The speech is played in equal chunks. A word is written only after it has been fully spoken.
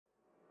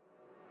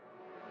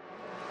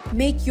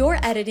Make your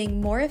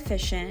editing more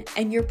efficient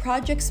and your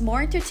projects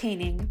more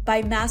entertaining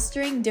by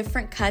mastering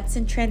different cuts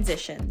and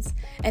transitions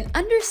and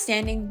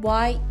understanding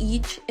why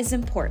each is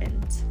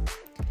important.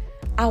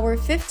 Our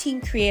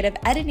 15 Creative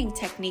Editing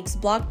Techniques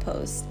blog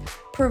post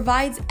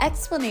provides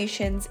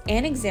explanations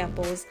and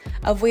examples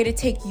of ways to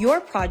take your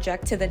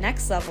project to the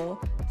next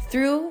level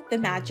through the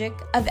magic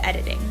of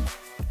editing.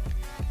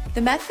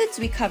 The methods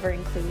we cover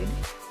include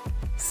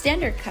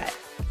standard cut,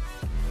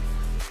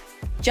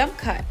 jump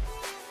cut,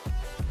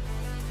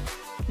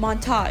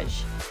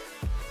 montage,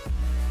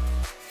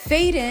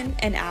 fade in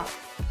and out,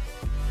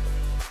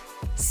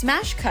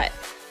 smash cut,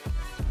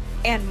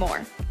 and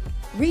more.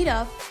 Read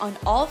up on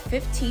all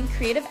 15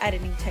 creative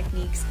editing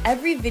techniques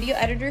every video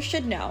editor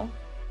should know,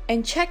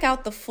 and check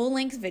out the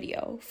full-length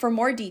video for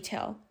more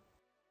detail